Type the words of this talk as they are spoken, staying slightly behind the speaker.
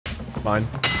Mine.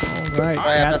 All right,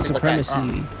 cat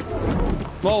supremacy.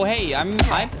 Whoa, hey,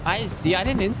 I see. I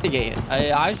didn't instigate.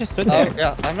 I just stood there.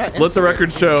 Yeah, I'm not. Let the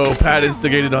record show Pat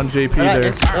instigated on JP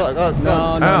there.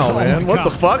 No, Ow, man. What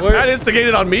the fuck? Pat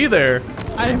instigated on me there.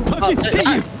 I didn't fucking see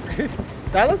you.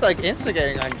 That looked like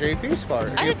instigating on JP's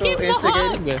part. I just gave him a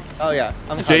hug. Oh yeah,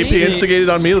 I'm JP instigated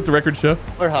on me. Let the record show.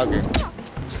 We're hugging.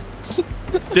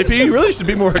 JP, you really should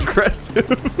be more aggressive.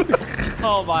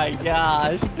 Oh my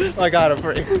gosh. I got him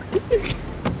for you.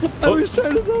 I was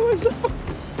trying to throw myself.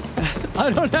 I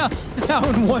don't know. Now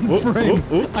in one frame,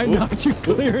 I knocked you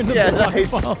clear in the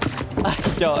volleyball. I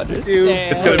don't understand.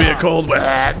 It's gonna be a cold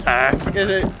wet time.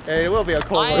 It will be a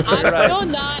cold wet. I'm still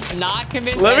not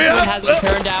convinced Entoan hasn't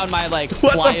turned down my like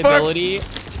flyability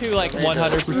to like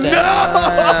 100%.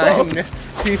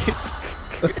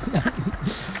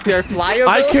 You're flyable?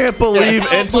 I can't believe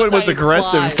Entoan was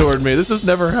aggressive toward me. This has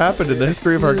never happened in the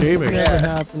history of our gaming. It never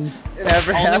happens. It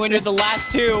never happens. Only when you're the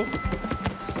last two.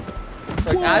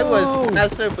 Like, I was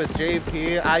aggressive with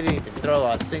JP. I didn't even throw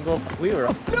a single. We were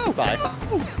by.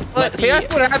 But see,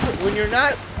 that's what happens when you're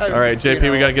not. All right, JP,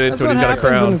 we gotta get into it. He's got a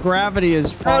crown. crown. When gravity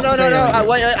is. No.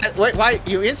 Wait. Why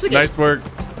you instigate? Nice work.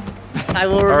 I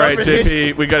will remember. All right, JP,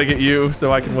 this. we gotta get you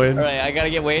so I can win. All right, I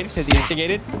gotta get Wade because he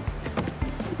instigated.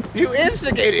 You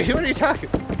instigated. What are you talking?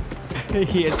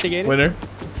 He instigated. Winner.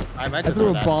 I threw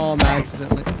a bomb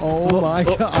accidentally. Oh my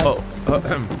god.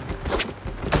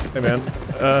 Hey man.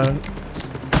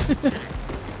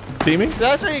 Teaming?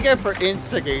 That's what you get for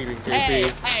instigating, JP. Hey,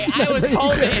 I was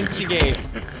told to instigate.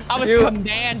 I was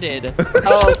commanded.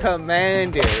 Oh,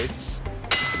 commanded.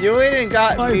 You went and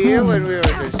got me when we were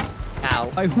just.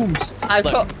 Ow. I hoomst. I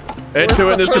put.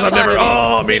 Entoan this because I've never.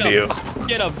 Oh, me to you.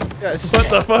 Get him. Yes. What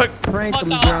the fuck? Prank them,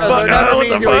 We're Fuck, never what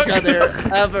mean the to fuck? each other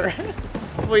ever.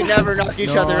 We never knock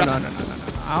each other out. No.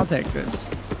 I'll take this.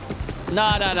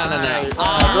 No.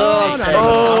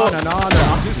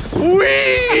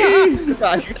 Wee!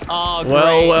 Oh,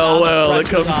 Well. It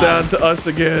comes down to us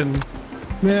again.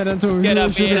 Man, that's what we should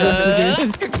have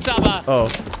instigated. Oh.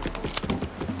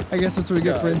 I guess that's what we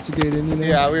get for instigating, you know?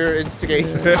 Yeah, we were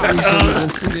instigating.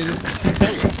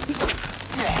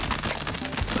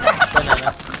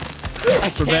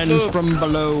 Revenge from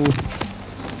below.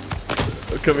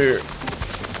 Come here.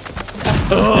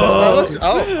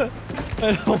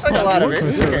 Looks like a lot of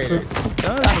instigating.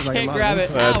 I can't grab it.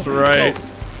 That's right.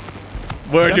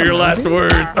 What are your last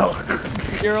words? Oh.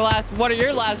 What are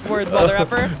your last words, mother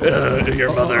effer?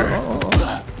 Your mother.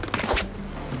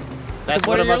 That's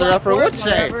what a mother effer would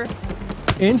say.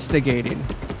 Instigating.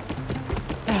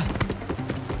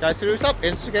 Guys, can we stop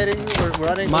instigating? We're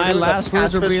running. My last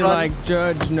words would be like,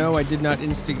 Judge, no, I did not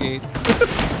instigate.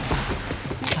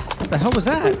 What the hell was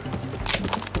that?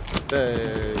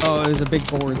 Oh, it was a big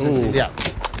board. Yeah.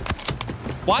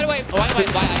 Why I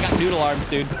got noodle arms,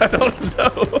 dude? I don't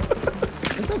know.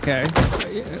 It's okay.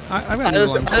 I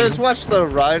just watched the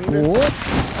run. Whoop.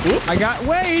 I got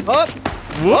Wade. Up.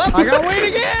 Whoop. I got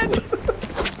Wade again.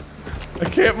 I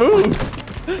can't move.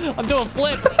 I'm doing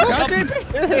flips.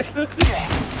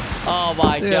 Oh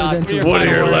my god. What are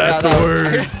your last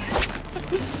words?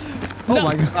 Oh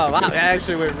my god. Oh wow, that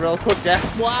actually went real quick down.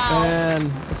 Wow.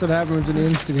 Man, that's what happens when you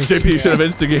instigate. JP, you should have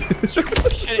instigated. Should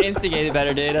have instigated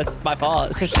better, dude. That's my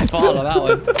fault. It's just my fault on that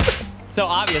one. So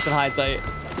obvious in hindsight.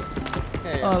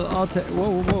 I'll take.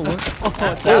 Whoa.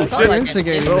 Oh shit!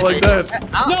 Instigating. Don't like that.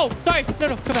 No, sorry.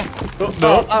 No, come back.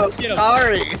 Oh,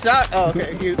 sorry. It's not. Oh,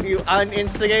 okay. You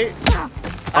uninstigate.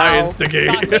 I instigate.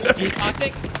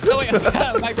 Toxic. No wait,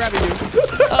 am I grabbing you?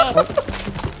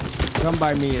 Come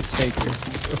by me. It's safer.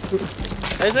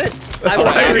 Is it?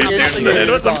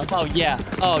 Oh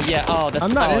yeah. Oh that's.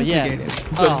 I'm not instigating.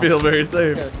 Doesn't feel very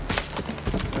safe.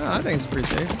 No, I think it's pretty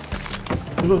safe.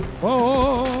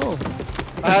 Whoa.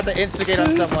 I had to instigate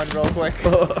on someone real quick.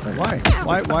 Why did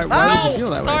you feel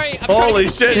that way? Holy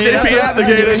shit, JP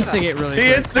instigated. Instigate really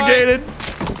he instigated.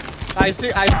 I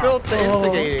felt the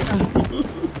instigating.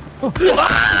 I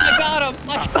got him.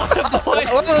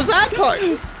 What was that part?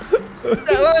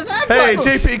 Hey,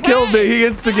 JP killed me. He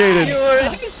instigated. You were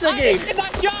instigating. It's my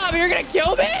job. You're gonna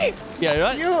kill me.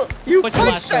 Yeah, you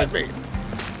punched at me.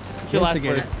 What's your last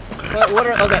word? What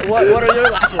are your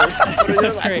last words?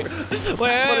 What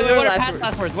are Pat's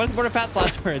last words? What are Pat's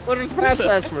last words? What are Pat's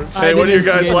last words? Hey, what are your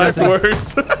guys' last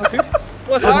words?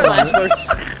 What's our last words?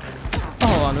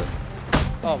 Hold on.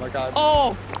 Oh my god.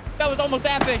 Oh, that was almost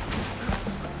epic.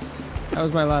 That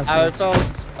was my last I word.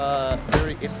 felt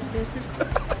very instigated.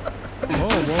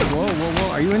 Whoa.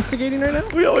 Are you instigating right now?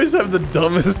 We always have the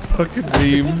dumbest fucking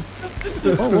memes.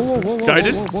 Whoa.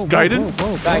 Guidance? Guidance?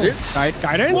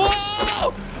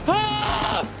 Whoa!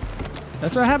 Ah!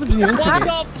 That's what happens when you instigate.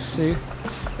 Help. See?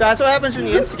 That's what happens when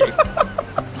you instigate.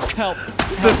 Help.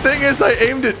 The thing is, I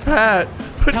aimed at Pat,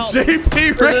 but Help.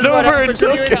 JP What ran over and happens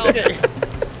when took you it.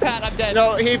 instigate? Pat, I'm dead.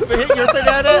 No, he hit your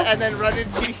banana and then run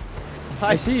into.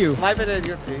 I see you. My banana,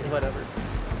 your whatever.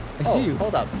 I see you.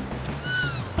 Hold up.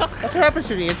 That's what happens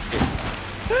when you instigate.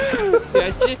 Yeah,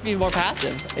 I should just be more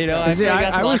passive. You know, See, feel like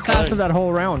that's I was lost code. passive that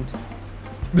whole round.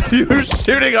 You were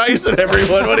shooting ice at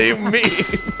everyone. What do you mean?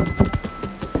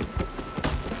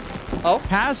 Oh,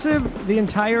 Passive the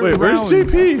entire Wait, where's round.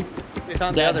 JP? it's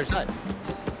on the other side.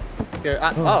 Here,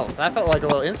 oh, that felt like a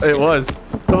little instigate. It was.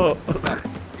 Oh.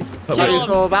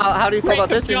 How do you feel about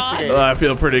this instigate? I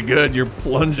feel pretty good. You're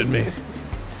plunging me.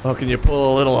 Oh, can you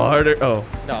pull a little harder? Oh.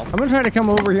 No. I'm gonna try to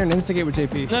come over here and instigate with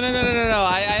JP. No.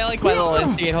 I like my little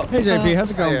instigate. Hey JP,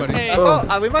 how's it going, buddy?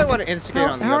 Hey. We might want to instigate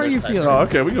on the How other are you side. feeling? Oh,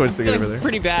 okay. We can always together there.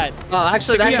 Pretty bad. Oh,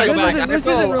 actually, that's Yeah, like this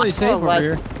isn't really safe over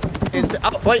here.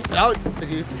 Wait, oh, did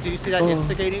you see that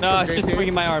instigating? No, from it's just JP?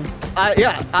 swinging my arms.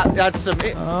 Yeah, that's some.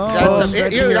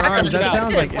 stretching your arms. That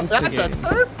sounds like That's a instigating.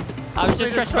 third. I'm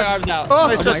just stretching my arms out. Oh, Oh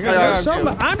it's my just my God,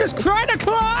 arms. I'm just trying to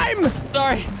climb!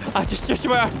 Sorry, I'm just stretching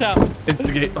my arms out.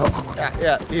 Instigate. Oh.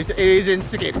 Yeah, he's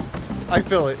instigating. I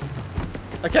feel it.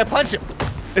 I can't punch him.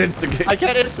 Instigate. I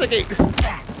can't instigate.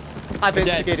 I've You're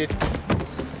dead. instigated.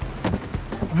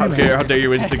 How dare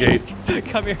you instigate?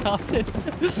 Come here often.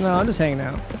 No, I'm just hanging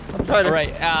out. I'm trying to. All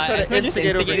right, trying to Entoan just instigate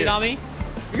over instigated here. on me.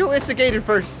 You instigated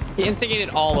first. He instigated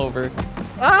all over.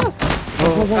 Oh!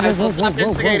 Whoa, Guys, let's stop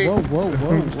instigating. whoa.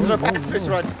 This is a pacifist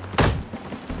run.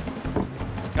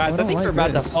 Guys, I don't think we're like about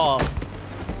to this. fall.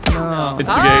 No.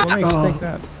 Instigate. What makes you think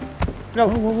that? No.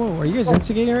 Whoa. Are you guys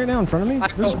instigating right now in front of me?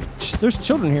 There's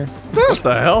children here. What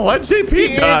the hell? Why'd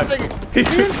JP die? He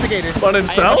instigated. On I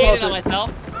himself? instigated on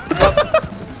myself.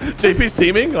 JP's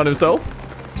teaming on himself?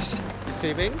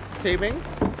 Teaming.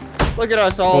 Look at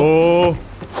us all. Oh.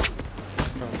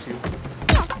 Don't you?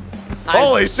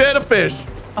 Holy shit, a fish.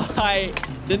 I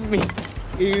didn't mean.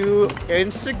 You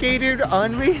instigated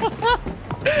on me?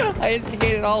 I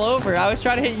instigated all over. I was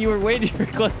trying to hit you. You were way too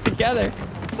close together.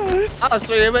 Oh,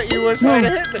 so you were trying to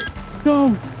hit me.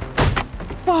 No.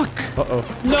 Fuck. Uh-oh.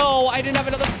 No, I didn't have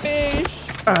another fish.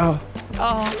 Ow.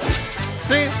 Oh.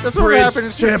 See, that's what Bridge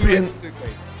happens. champion.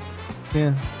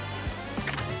 Yeah.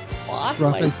 Why rough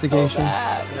am I instigation. So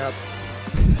bad? Yep.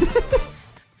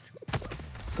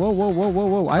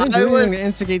 Whoa. I didn't do anything to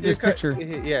instigate this picture.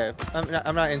 Yeah,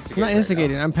 I'm not instigating. I'm not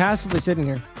instigating. I'm passively sitting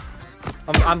here.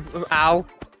 Ow.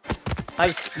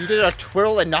 You did a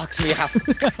twirl and knocks me out.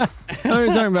 What are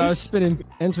you talking about? I was spinning.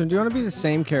 Entoan, do you want to be the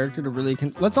same character to really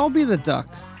let's all be the duck.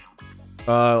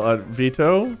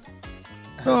 Vito?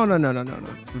 No.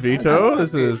 Vito?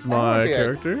 This is I my wanna be a-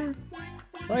 character.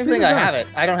 I don't think I have it.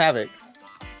 I don't have it.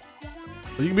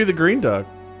 Well, you can be the green duck.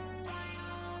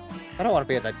 I don't want to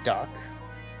be the duck.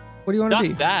 What do you want to Not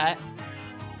be? that.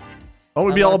 Oh,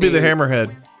 I we all wanna be the be-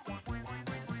 hammerhead.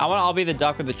 I want to all be the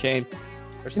duck with the chain.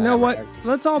 Where's You the know what? hammerhead?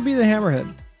 Let's all be the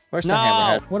hammerhead. Where's No. the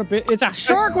hammerhead? What a bit! It's a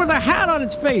shark with a hat on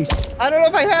its face. I don't know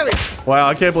if I have it. Wow,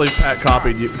 I can't believe Pat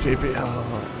copied you, JP.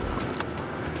 Oh.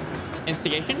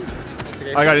 Instigation?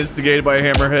 I got instigated by a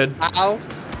hammerhead. Ow.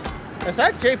 Is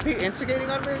that JP instigating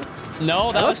on me?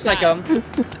 No, That looks like Pat.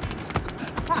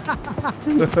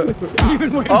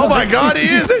 Even Wade Oh was my like, god, he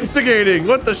is instigating!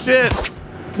 What the shit?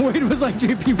 Wade was like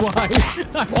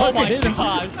JPY. Oh my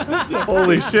gosh.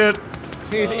 Holy shit.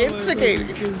 He's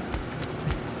instigating.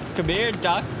 Come here,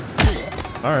 duck.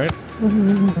 Alright.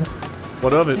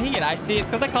 What of it? Dang it, I see. It's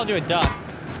because I called you a duck.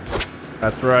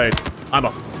 That's right. I'm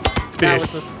a That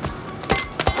fish was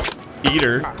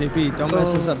eater. JP, don't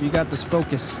mess this up. You got this.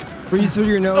 Focus. Breathe through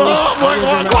your nose. Oh my out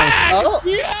of your god! mouth. Oh.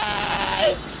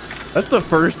 Yes! That's the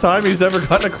first time he's ever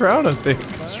gotten a crown, I think.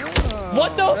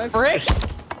 What the That's- frick?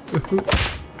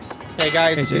 Hey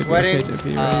guys, Hey, she's JP, wedding.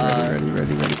 okay, JP,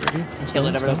 ready. Let's Kill go,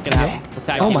 it, let's never know go. what's gonna happen. We'll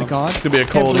tag Oh team my him. god. It's gonna be a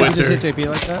Can't cold believe you winter. just hit JP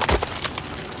like that.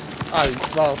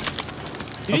 Well,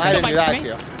 Did you I kill didn't do my that teammate? to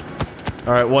you.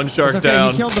 Alright, one shark It's okay,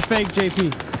 down. he killed the fake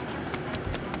JP.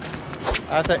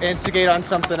 I have to instigate on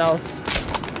something else.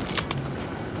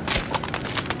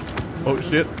 Oh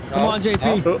shit. Come on,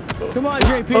 JP. Come on,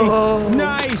 JP. Oh.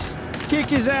 Nice. Kick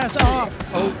his ass off.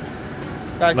 Oh,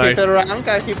 Gotta Nice. keep it around.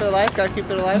 Gotta keep it alive. Gotta keep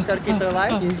it alive. Gotta keep it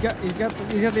alive. He's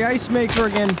got the ice maker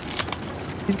again.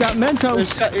 He's got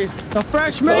Mentos. The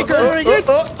fresh maker. Oh, he gets-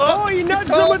 Oh, he nudged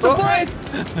him with the butt.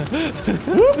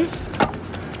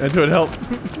 Entoan, help.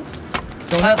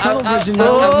 Don't have tunnel vision.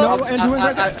 No, Entoan's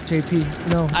right there. JP,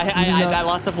 no. I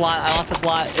lost the plot. I lost the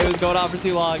plot. It was going on for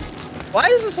too long. Why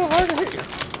is it so hard to hit you?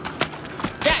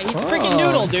 Yeah, he's freaking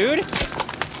noodle, dude.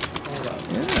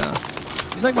 Yeah.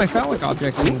 It's like my phallic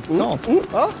object in golf.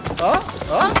 Oh,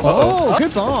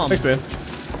 Good bomb. Thanks, man.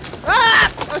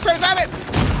 Ah! I was trying to grab it.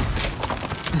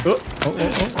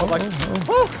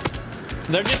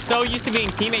 They're just so used to being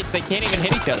teammates, they can't even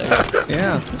hit each other.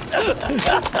 Yeah.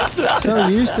 So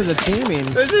used to the teaming.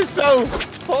 This is so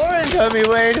foreign to me,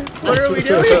 Wade. What are we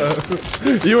doing?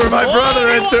 You were my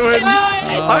brother, Entoan.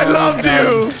 I loved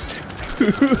you.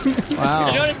 Wow.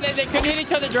 You notice they couldn't hit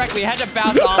each other directly. They had to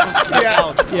bounce off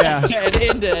of Yeah. and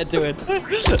into it.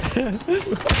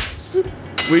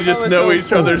 We just know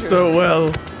each other so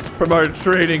well from our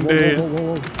training days.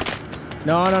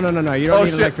 No. You don't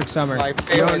need electric summer.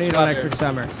 You don't need electric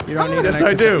summer. You don't need Yes, electric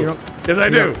I do. Yes, I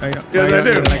do. Yes, I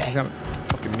do.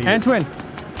 Fucking need it. Antoine.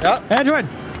 Yep. Antoine.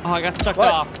 Oh, I got sucked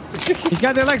What? off. He's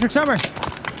got the electric summer.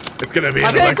 It's gonna be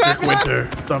an electric winter,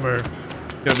 summer.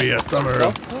 It's gonna be a summer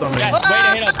of summer. Yes, way to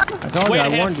hit him. I told you. Way to I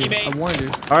hit warned him, you. teammate. I warned you.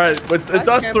 All right, it's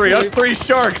us three. Us three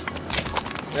sharks.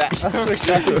 Yeah.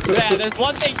 Yeah, there's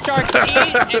one thing sharks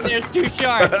eat, and there's two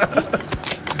sharks.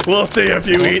 We'll see if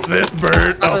you eat this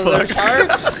bird. Oh, the fuck.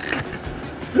 sharks?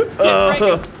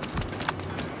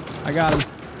 I got him.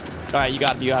 All right, you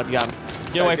got him.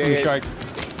 Get away from me, shark.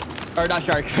 Or not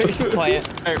shark. Plant.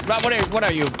 Or, what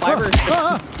are you? Fiber?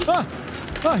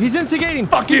 He's instigating.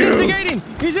 Fuck He's you. instigating.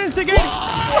 He's instigating.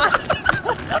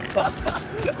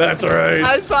 That's right.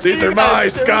 I saw These you are my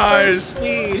guys super skies.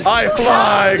 speed. I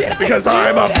fly because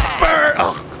I'm a bird.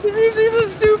 Oh. Did you see the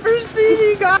super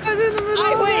speedy guy in the middle?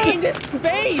 I of went it? into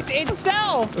space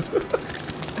itself.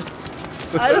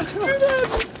 I don't do that.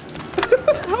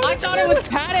 I thought it was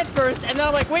Pat at first, and then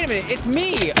I'm like, wait a minute, it's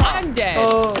me. I'm dead.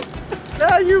 Oh,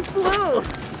 no, you flew.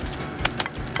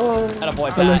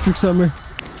 Attaboy, Pat. Electric summer.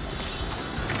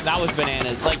 That was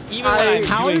bananas. Like, even when I'm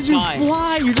How doing did you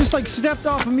fine, you just like stepped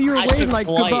off of me. You were I waving took like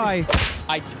flight. goodbye.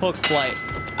 I took flight.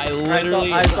 I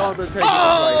literally. I saw the take.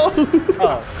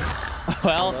 Oh.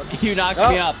 Well, you knocked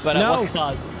me up, but at what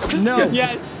cost? No.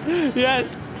 Yes.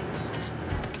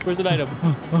 Where's an item?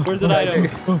 Where's an item?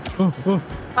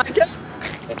 I guess.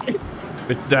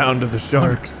 It's down to the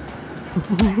sharks.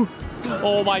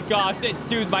 Oh my gosh,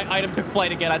 dude, my item took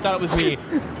flight again. I thought it was me.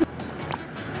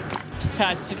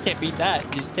 You just can't beat that.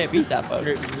 You just can't beat that, folks.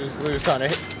 You just lose on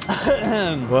it.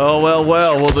 Well.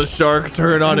 Will the shark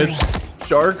turn on its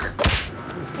shark?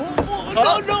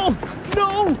 No.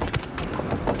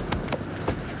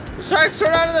 The shark,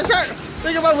 turn on to the shark.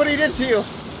 Think about what he did to you.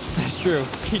 That's true.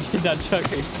 He did not chuck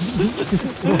me.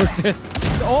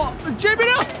 Oh, JB,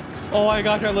 no. Oh my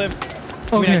gosh, I lived.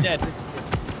 Okay. I'm dead.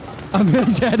 I'm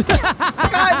dead.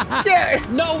 God damn it.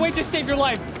 No, wait, just saved your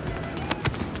life.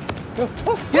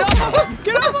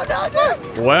 Get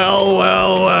off!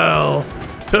 Well.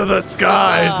 To the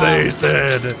skies, they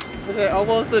said. Was it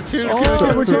almost the 2-2-2?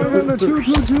 Oh, we're talking about the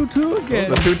 2-2-2-2 again.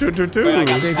 The 2-2-2-2. Wait, I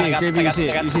got it. JB, you see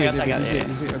it. You see it.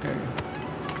 Okay.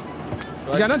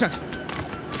 He's got nunchucks.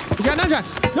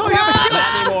 No, you have a skill. Not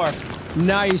anymore.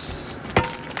 Nice.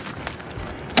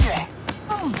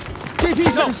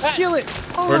 JP's got a skillet.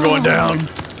 Oh. We're going down.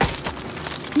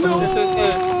 No.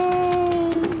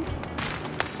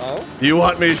 Oh? You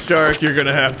want me, shark? You're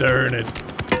gonna have to earn it.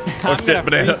 I'm shit, gonna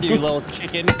banana. freeze you, little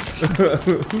chicken.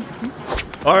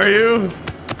 Are you?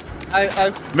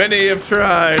 I've Many have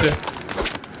tried.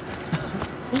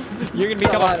 You're gonna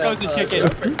become a frozen chicken.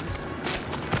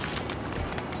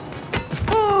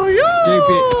 Oh, yeah.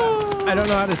 JP, I don't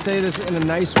know how to say this in a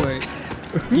nice way.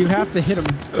 You have to hit him.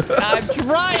 I'm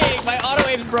trying. My auto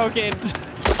aim's broken.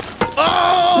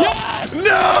 Oh! Yes!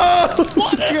 No!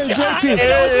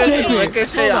 JP.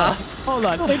 ricochet off. Hold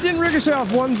on. It didn't ricochet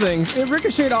off one thing. It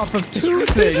ricocheted off of two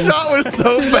things. The shot was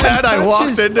so bad I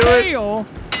walked into it.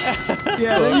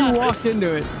 Yeah, then you walked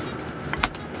into it.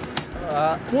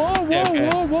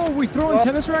 Whoa. We throwing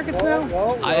tennis rackets now?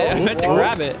 I meant to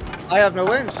grab it. I have no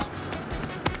wins.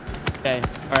 Okay.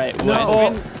 All right.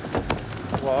 No.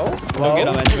 Whoa. Go get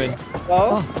him, Edwin.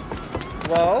 Whoa.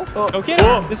 Go get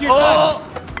him. This is your time.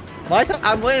 My time.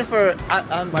 I'm waiting for.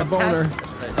 I'm My boner.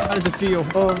 How does it feel?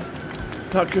 Oh,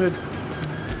 not good.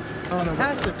 Oh, no.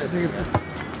 Pacifist.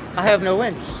 I have no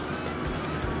wins.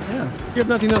 Yeah. You have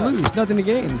nothing to lose, nothing to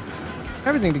gain.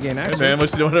 Everything to gain, Hey, actually. man,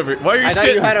 what you doing over here? Why are you I thought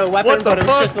sitting? you had a weapon, What the but it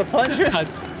was fuck? just a plunger.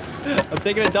 I'm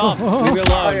taking a dump. Leave me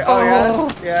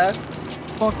alone. Yeah.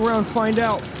 Fuck around, find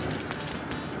out.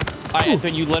 All right,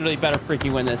 Edwin, you literally better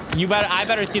freaking win this. I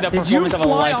better see the Did you performance of a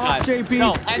fly lifetime. off, JP?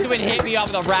 No, Edwin hit me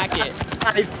off with a racket.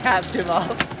 I tapped him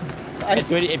off.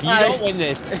 Edwin, if you don't win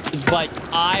this, like,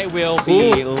 I will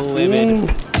be livid.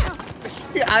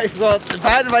 Well,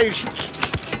 bad my.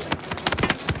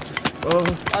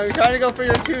 I'm trying to go for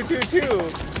your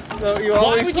 2-2-2. So you Why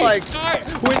always would you like start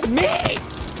with me?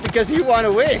 because you want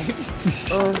to win.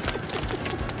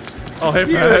 Oh, hey,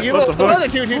 Pat. You What the fuck? another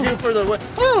 2-2-2 for the win.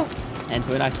 Oh.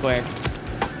 Entoan, I swear.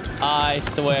 I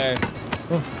swear.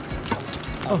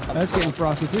 Oh, that's getting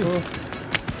frosty too.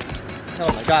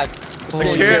 Oh my god. It's Oh,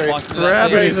 getting can't scary.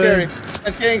 grab It's getting anything. scary.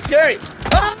 It's getting scary.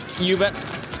 Ah! You bet.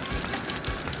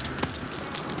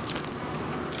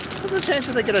 What's the chance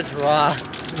that they get a draw?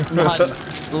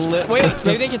 Wait,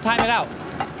 maybe they can time it out.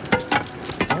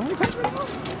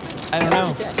 I don't know.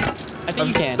 I think I'm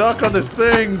you can. stuck on this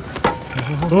thing.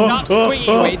 Not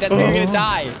wait, that's where you're gonna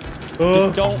die.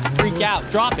 Just don't freak out.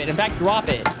 Drop it. In fact, drop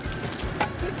it.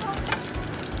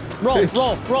 Roll.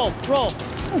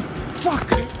 Fuck.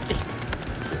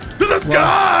 To the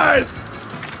skies!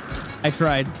 I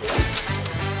tried.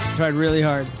 Tried really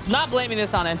hard. Not blaming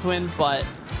this on Entoan, but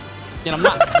you know, I'm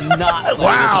not blaming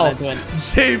Wow. this on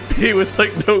Entoan. JP with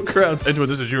like no crowns. Entoan,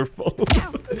 this is your fault.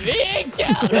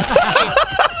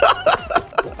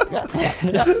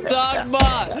 Stock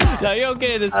bot. No, you don't get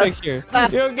in this picture. You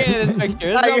don't get in this picture.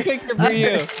 There's no picture for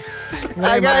you.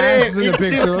 I got it. In the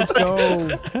picture. Let's go.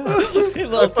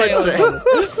 Little tail.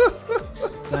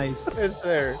 Nice. It's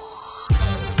there.